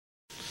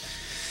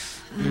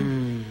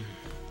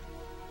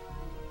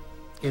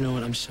You know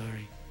what? I'm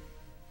sorry.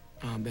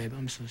 Oh, babe,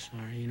 I'm so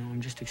sorry. You know, I'm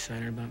just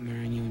excited about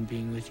marrying you and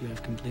being with you.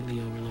 I've completely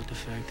overlooked the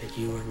fact that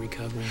you are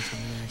recovering from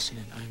an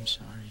accident. I'm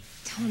sorry.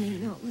 Tony,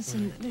 no,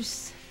 listen,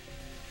 there's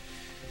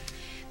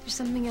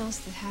something else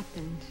that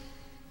happened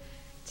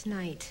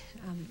tonight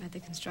at the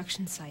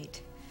construction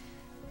site.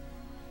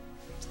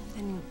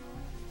 Something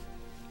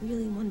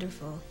really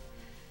wonderful.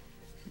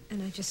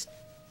 And I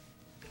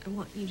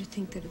want you to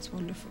think that it's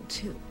wonderful,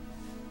 too.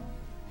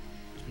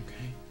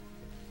 Okay.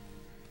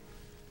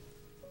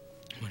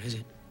 What is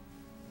it?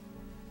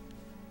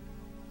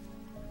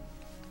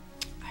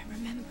 I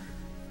remember,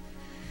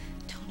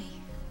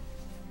 Tony.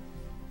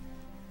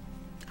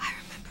 I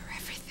remember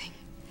everything.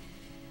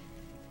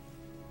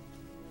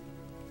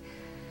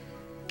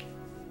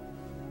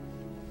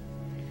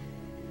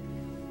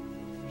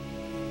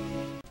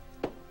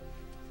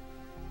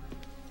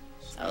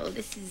 So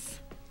this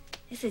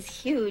is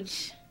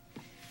huge.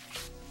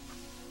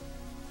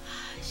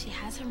 She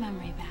has her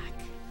memory back.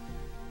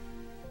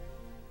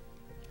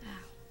 Wow.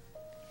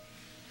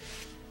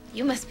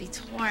 You must be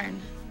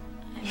torn.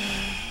 I mean,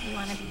 you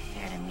want to be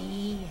fair to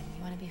me, and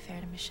you want to be fair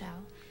to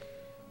Michelle.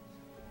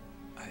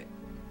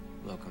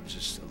 Look, I'm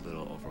just a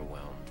little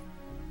overwhelmed.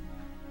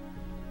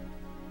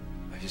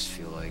 I just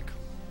feel like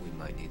we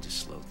might need to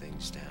slow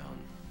things down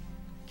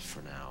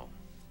for now.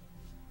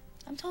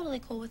 I'm totally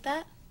cool with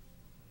that.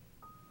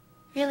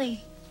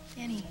 Really,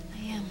 Danny,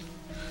 I am.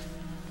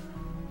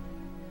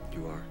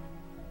 You are?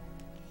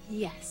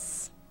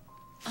 Yes.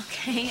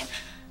 Okay.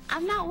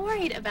 I'm not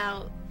worried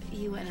about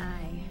you and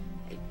I.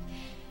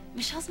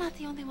 Michelle's not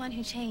the only one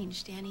who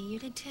changed, Danny. You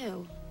did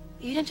too.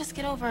 You didn't just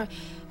get over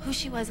who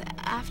she was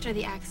after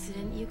the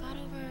accident. You got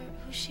over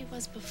who she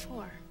was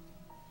before.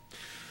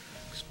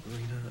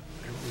 Marina,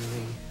 I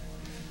really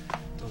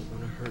don't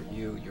want to hurt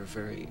you. You're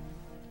very,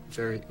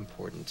 very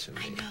important to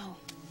me. I know,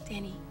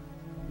 Danny.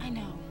 I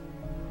know.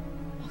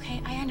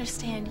 Okay, I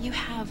understand. You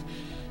have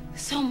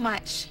so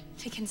much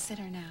to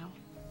consider now.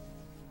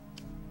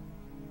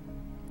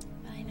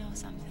 But I know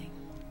something.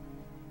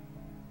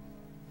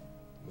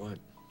 What?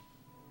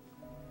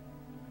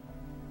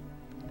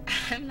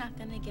 I'm not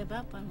gonna give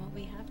up on what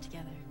we have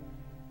together.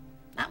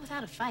 Not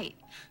without a fight.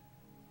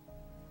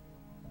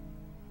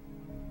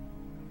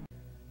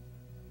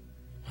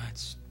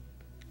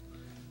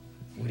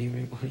 What do you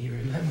remember?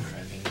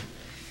 I mean,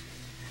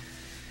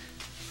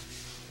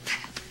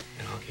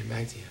 it all came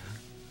back to you, huh?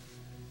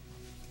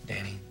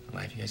 Danny, the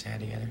life you guys had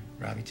together,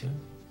 Robbie too?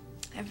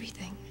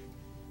 Everything.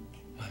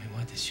 Well, I mean,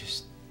 what? It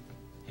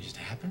just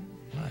happened?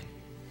 What?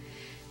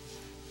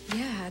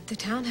 Yeah, at the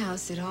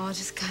townhouse, it all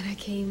just kind of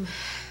came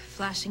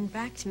flashing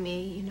back to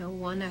me, you know,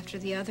 one after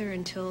the other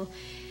until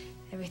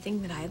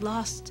everything that I had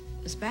lost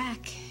was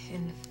back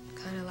and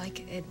kind of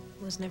like it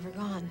was never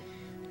gone.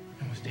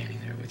 And was Danny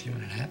there with you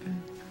when it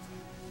happened?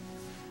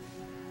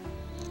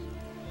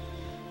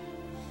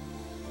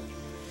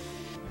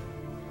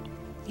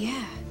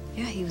 Yeah,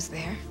 he was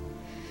there.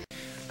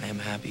 I am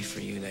happy for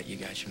you that you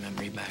got your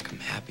memory back. I'm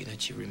happy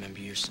that you remember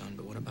your son.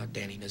 But what about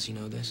Danny? Does he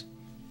know this?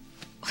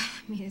 I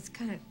mean, it's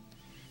kind of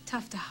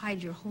tough to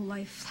hide your whole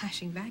life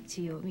flashing back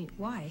to you. I mean,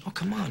 why? Oh,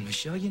 come on,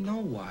 Michelle. You know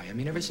why. I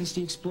mean, ever since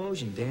the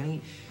explosion,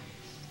 Danny,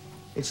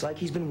 it's like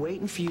he's been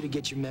waiting for you to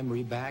get your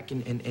memory back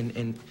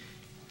and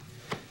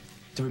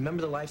to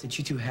remember the life that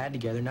you two had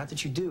together. Not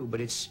that you do, but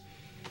it's...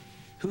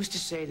 Who's to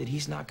say that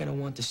he's not going to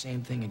want the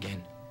same thing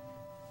again?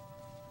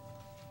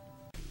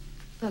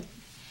 Look,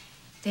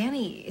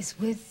 Danny is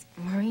with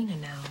Marina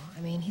now. I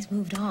mean, he's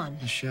moved on.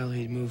 Michelle,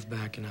 he'd moved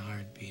back in a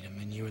heartbeat. I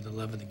mean, you were the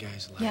love of the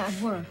guy's life. Yeah,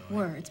 you know?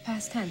 were. It's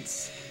past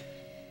tense.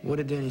 What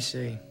did Danny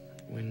say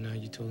when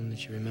you told him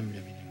that you remembered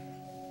everything?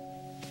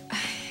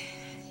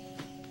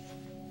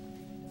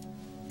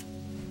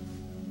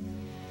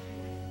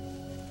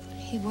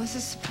 He was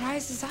as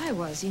surprised as I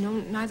was. You know,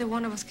 neither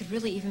one of us could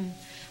really even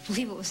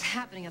believe what was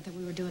happening. I think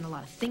we were doing a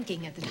lot of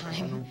thinking at the time.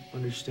 I don't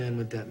understand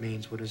what that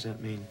means. What does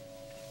that mean?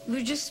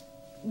 We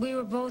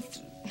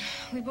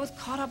both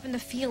caught up in the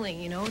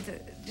feeling, you know,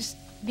 just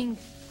being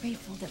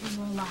grateful that we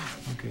were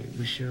alive. Okay,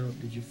 Michelle,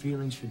 did your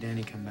feelings for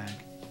Danny come back?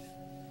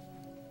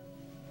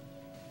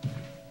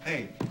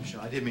 Hey,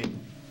 Michelle, I didn't mean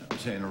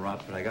to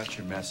interrupt, but I got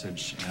your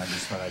message, and I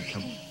just thought I'd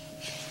come...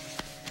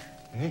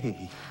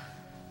 Hey.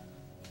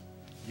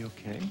 You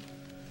okay?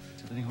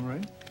 Is everything all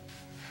right?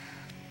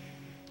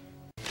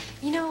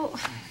 You know,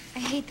 I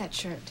hate that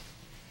shirt.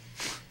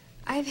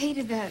 I've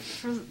hated that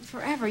for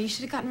forever. You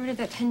should have gotten rid of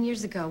that 10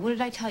 years ago. What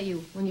did I tell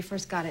you when you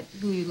first got it,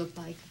 who you looked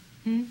like?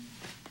 Hmm?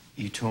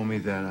 You told me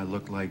that I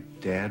looked like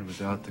Dad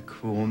without the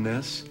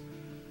coolness.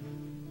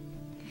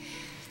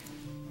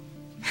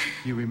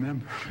 You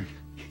remember?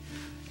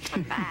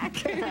 I'm back.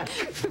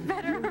 For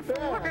better or for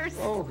worse.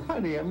 Oh,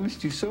 honey, I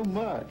missed you so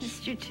much.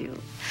 Missed you too.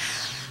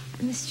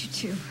 I missed you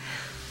too.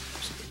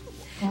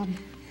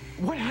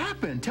 What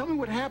happened? Tell me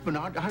what happened.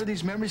 How did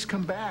these memories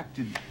come back?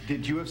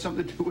 Did you have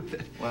something to do with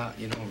it? Well,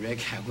 you know,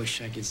 Rick, I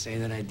wish I could say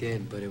that I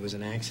did, but it was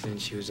an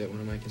accident. She was at one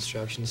of my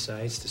construction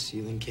sites. The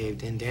ceiling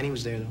caved in. Danny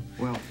was there, though.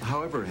 Well,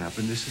 however it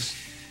happened, this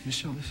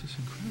Michelle, this is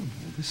incredible.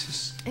 This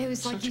is It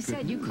was like such you good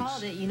said, you news.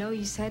 called it, you know,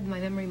 you said my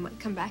memory might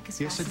come back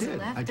as Yes, fast I as it did.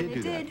 left, I did and do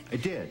it that. did. I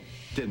did,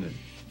 didn't it?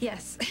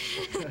 Yes.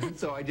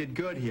 So I did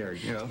good here,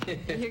 you know.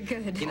 You're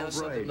good. You know All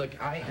something? right. Look,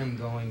 I am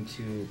going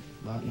to,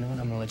 well, you know what?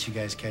 I'm gonna let you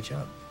guys catch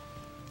up.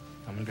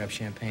 I'm gonna grab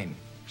champagne.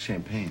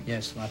 Champagne.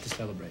 Yes, a lot to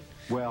celebrate.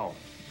 Well,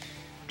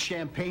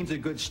 champagne's a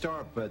good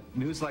start, but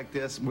news like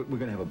this, we're going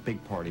to have a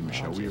big party,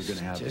 Michelle. We are going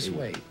to have Just a...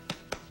 wait.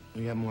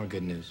 We got more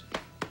good news.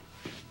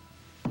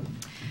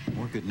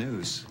 More good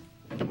news.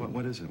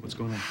 What is it? What's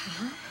going on?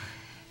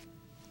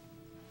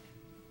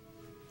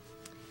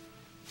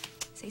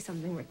 Say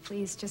something, Rick,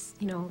 please.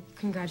 Just, you know,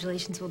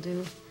 congratulations will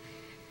do.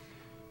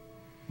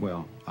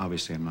 Well,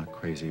 obviously I'm not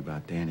crazy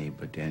about Danny,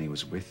 but Danny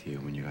was with you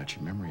when you got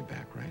your memory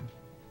back, right?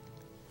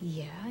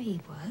 Yeah,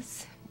 he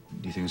was.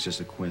 Do you think it's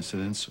just a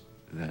coincidence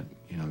that,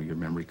 you know, your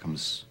memory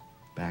comes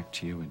back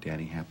to you and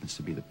Danny happens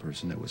to be the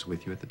person that was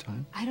with you at the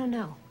time? I don't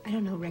know. I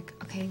don't know, Rick.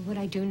 Okay, what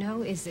I do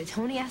know is that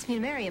Tony asked me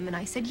to marry him, and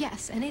I said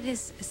yes. And it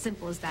is as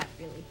simple as that,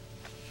 really.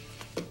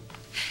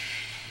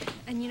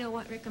 And you know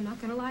what, Rick? I'm not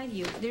gonna lie to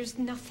you. There's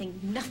nothing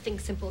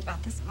simple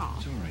about this at all.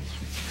 It's all right,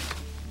 sweetie.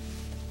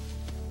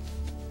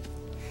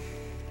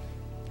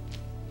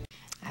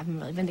 I haven't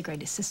really been the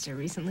greatest sister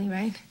recently,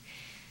 right?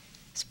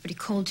 It's pretty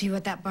cold to you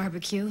at that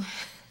barbecue.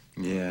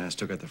 Yeah, I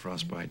still got the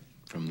frostbite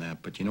from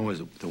that. But you know what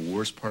the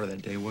worst part of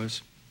that day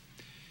was?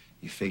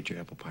 You faked your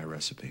apple pie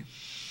recipe.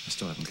 I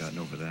still haven't gotten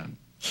over that.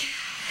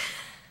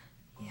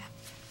 Yeah,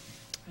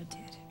 I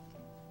did.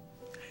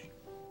 Hey,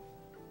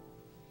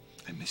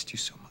 I missed you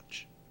so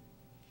much.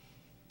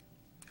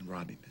 And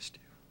Robbie missed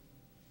you.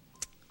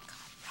 God,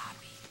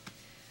 Robbie.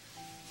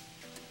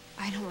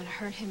 I don't want to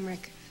hurt him,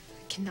 Rick.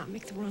 I cannot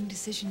make the wrong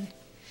decision.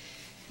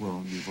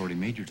 Well, you've already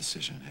made your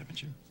decision,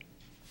 haven't you?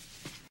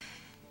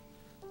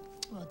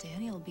 Well,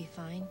 Danny will be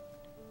fine.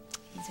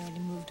 He's already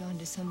moved on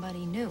to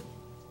somebody new.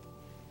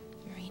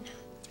 Marina.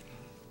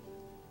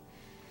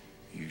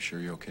 You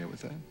sure you're okay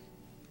with that?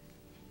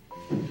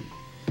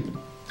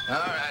 All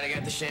right, I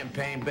got the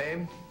champagne,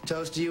 babe.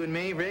 Toast to you and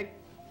me, Rick.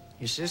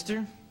 Your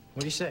sister?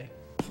 What do you say?